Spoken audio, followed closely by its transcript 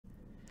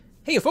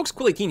Hey folks,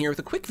 Cool18 here with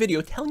a quick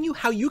video telling you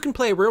how you can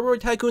play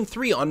Railroad Tycoon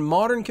 3 on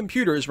modern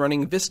computers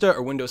running Vista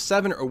or Windows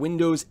 7 or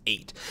Windows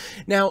 8.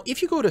 Now,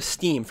 if you go to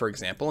Steam, for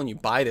example, and you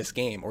buy this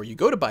game, or you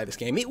go to buy this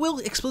game, it will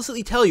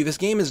explicitly tell you this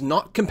game is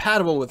not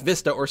compatible with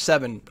Vista or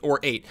 7 or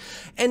 8.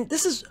 And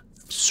this is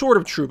sort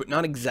of true, but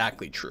not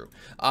exactly true.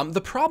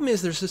 The problem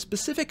is there's a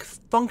specific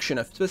function,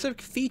 a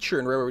specific feature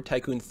in Railroad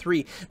Tycoon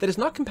 3 that is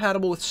not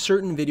compatible with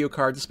certain video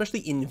cards,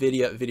 especially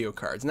NVIDIA video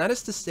cards. And that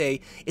is to say,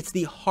 it's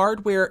the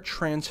hardware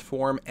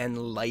transform and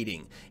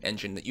lighting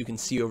engine that you can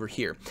see over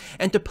here.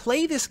 And to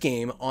play this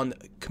game on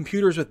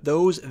computers with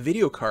those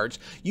video cards,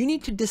 you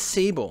need to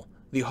disable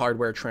the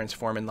hardware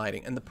transform and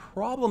lighting. And the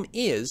problem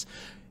is,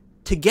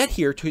 to get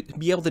here, to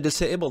be able to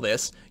disable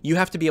this, you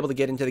have to be able to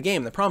get into the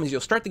game. The problem is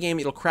you'll start the game,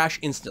 it'll crash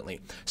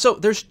instantly. So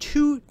there's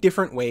two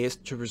different ways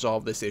to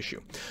resolve this issue.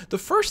 The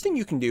first thing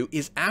you can do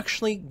is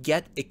actually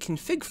get a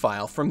config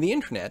file from the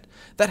internet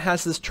that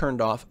has this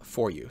turned off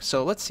for you.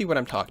 So let's see what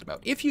I'm talking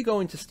about. If you go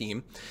into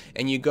Steam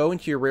and you go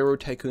into your Railroad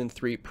Tycoon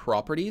 3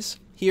 properties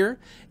here,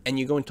 and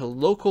you go into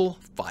local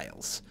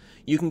files,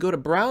 you can go to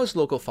browse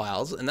local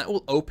files, and that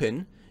will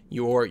open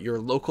your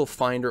local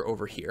finder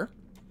over here.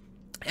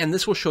 And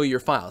this will show you your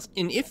files.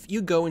 And if you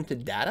go into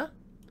data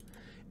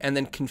and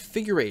then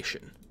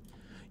configuration,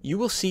 you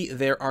will see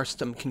there are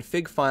some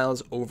config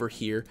files over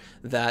here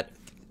that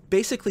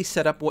basically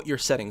set up what your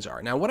settings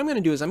are. Now what I'm going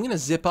to do is I'm going to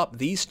zip up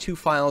these two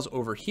files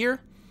over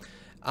here.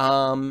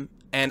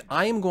 And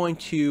I am going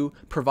to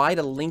provide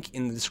a link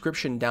in the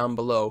description down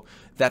below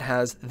that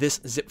has this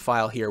zip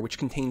file here, which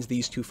contains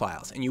these two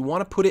files. And you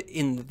want to put it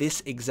in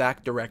this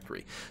exact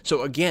directory.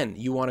 So again,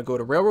 you want to go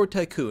to Railroad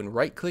Tycoon,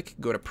 right click,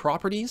 go to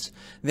Properties,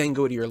 then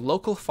go to your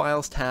Local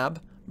Files tab,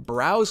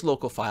 browse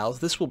local files.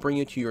 This will bring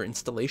you to your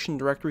installation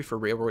directory for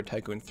Railroad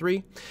Tycoon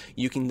 3.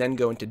 You can then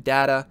go into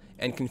data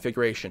and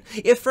configuration.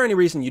 If for any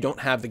reason you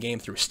don't have the game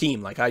through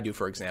Steam, like I do,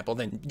 for example,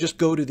 then just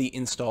go to the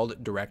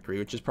installed directory,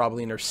 which is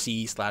probably under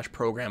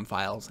C/program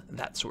files,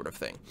 that sort of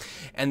thing.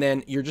 And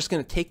then you're just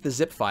going to take the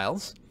zip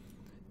files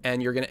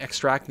and you're going to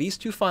extract these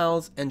two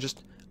files and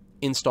just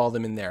install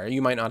them in there.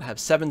 You might not have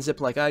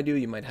 7-zip like I do.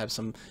 You might have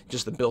some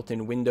just the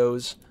built-in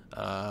Windows,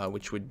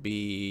 which would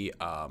be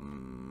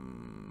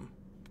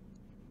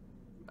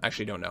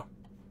actually don't know.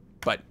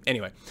 But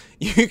anyway,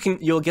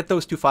 you'll get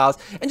those two files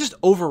and just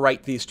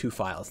overwrite these two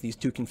files, these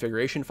two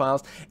configuration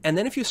files. And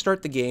then if you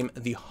start the game,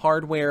 the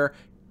hardware,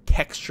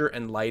 texture,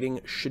 and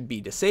lighting should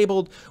be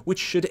disabled, which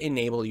should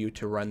enable you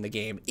to run the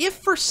game. If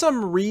for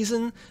some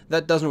reason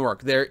that doesn't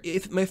work,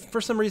 if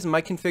for some reason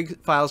my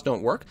config files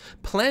don't work,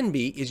 plan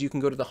B is you can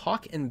go to the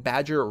Hawk and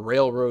Badger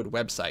Railroad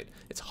website.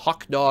 It's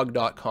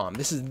hawkdog.com.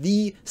 This is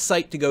the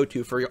site to go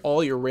to for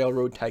all your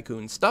Railroad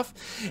Tycoon stuff.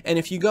 And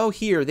if you go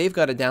here, they've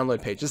got a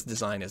download page. This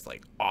design is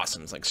like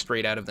awesome. It's like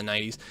straight out of the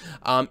 90s.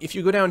 If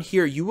you go down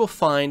here, you will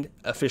find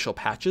official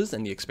patches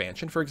and the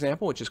expansion, for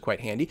example, which is quite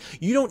handy.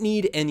 You don't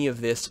need any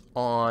of this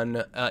on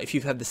if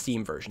you've had the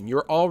Steam version.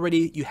 You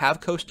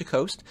have Coast to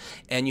Coast,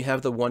 and you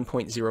have the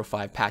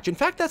 1.05 patch. In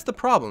fact, that's the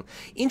problem.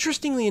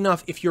 Interestingly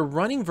enough, if you're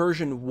running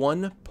version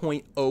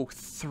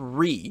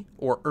 1.03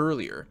 or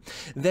earlier,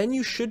 then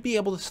you should be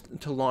able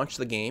to launch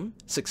the game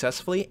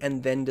successfully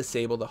and then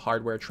disable the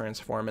hardware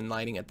transform and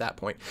lighting at that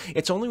point.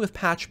 It's only with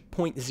patch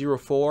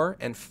 0.04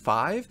 and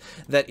 5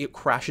 that it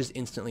crashes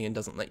instantly and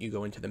doesn't let you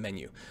go into the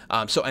menu.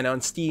 And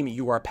on Steam,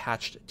 you are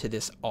patched to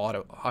this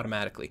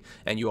automatically,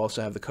 and you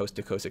also have the Coast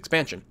to Coast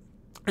expansion.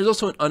 There's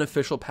also an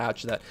unofficial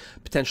patch that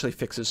potentially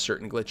fixes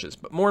certain glitches.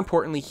 But more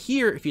importantly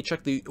here, if you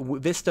check the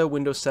Vista,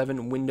 Windows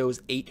 7, Windows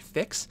 8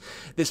 fix,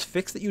 this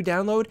fix that you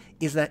download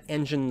is that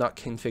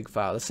engine.config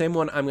file. The same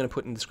one I'm going to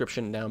put in the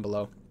description down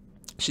below.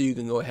 So you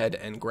can go ahead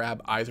and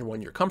grab either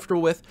one you're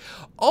comfortable with.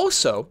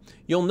 Also,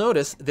 you'll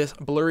notice this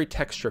blurry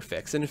texture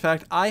fix. And in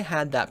fact, I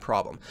had that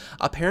problem.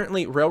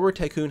 Apparently, Railroad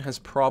Tycoon has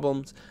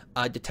problems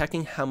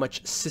detecting how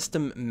much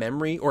system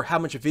memory or how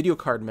much video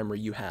card memory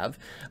you have.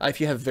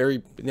 If you have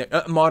very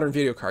modern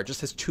video card,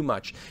 just has too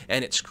much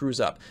and it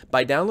screws up.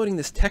 By downloading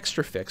this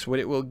texture fix, what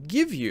it will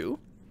give you,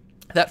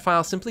 that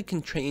file simply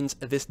contains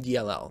this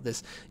DLL,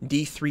 this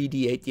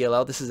D3D8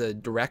 DLL. This is a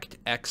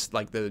DirectX,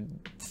 like the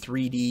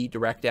 3D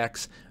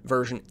DirectX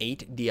version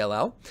 8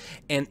 DLL.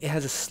 And it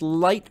has a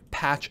slight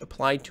patch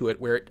applied to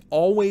it where it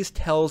always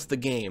tells the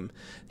game,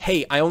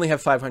 hey, I only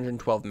have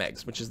 512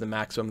 megs, which is the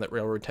maximum that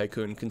Railroad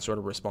Tycoon can sort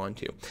of respond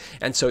to.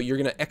 And so you're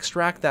going to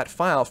extract that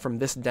file from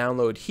this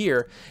download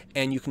here,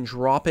 and you can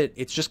drop it.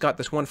 It's just got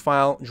this one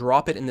file,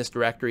 drop it in this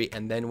directory,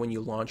 and then when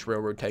you launch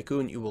Railroad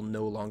Tycoon, you will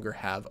no longer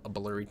have a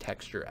blurry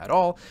texture at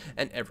all,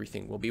 and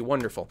everything will be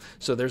wonderful.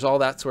 So there's all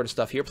that sort of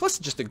stuff here, plus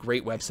just a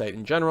great website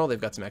in general.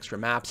 They've got some extra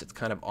maps. It's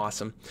kind of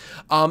awesome.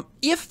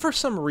 If for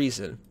some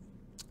reason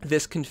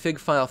this config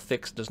file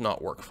fix does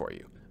not work for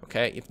you,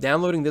 okay, if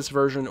downloading this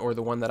version or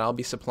the one that I'll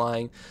be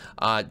supplying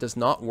does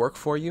not work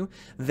for you,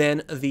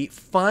 then the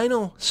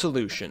final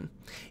solution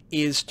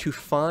is to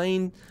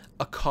find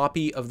a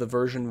copy of the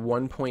version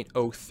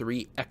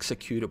 1.03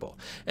 executable.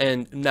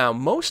 And now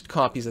most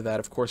copies of that,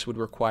 of course, would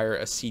require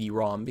a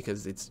CD-ROM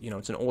because it's, you know,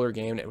 it's an older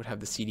game and it would have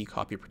the CD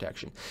copy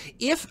protection.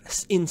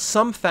 If in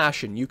some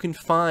fashion you can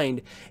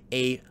find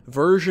a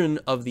version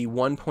of the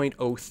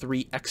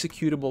 1.03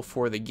 executable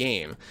for the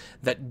game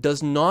that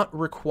does not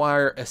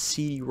require a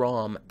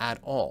CD-ROM at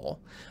all,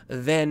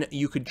 then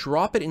you could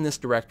drop it in this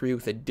directory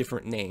with a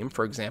different name,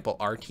 for example,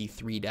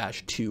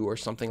 RT3-2 or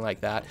something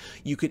like that.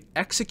 You could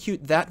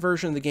execute that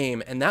version of the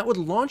game, and that would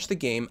launch the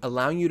game,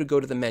 allowing you to go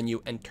to the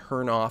menu and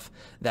turn off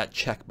that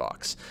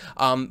checkbox.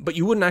 But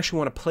you wouldn't actually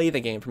want to play the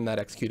game from that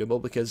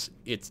executable because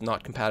it's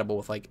not compatible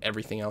with like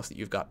everything else that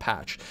you've got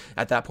patched.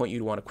 At that point,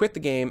 you'd want to quit the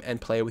game and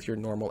play with your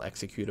normal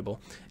executable,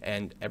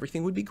 and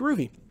everything would be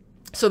groovy.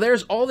 So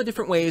there's all the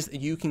different ways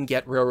that you can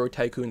get Railroad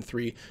Tycoon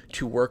 3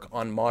 to work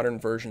on modern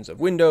versions of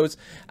Windows.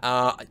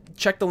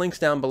 Check the links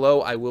down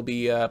below. I will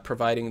be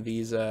providing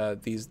these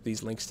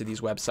links to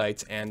these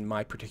websites and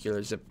my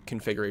particular zip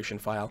configuration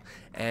file.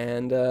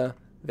 And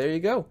there you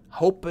go.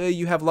 Hope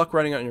you have luck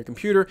running on your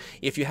computer.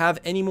 If you have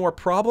any more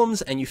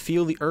problems and you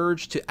feel the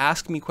urge to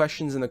ask me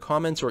questions in the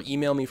comments or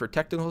email me for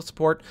technical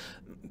support,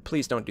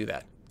 please don't do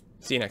that.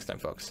 See you next time,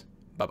 folks.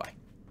 Bye-bye.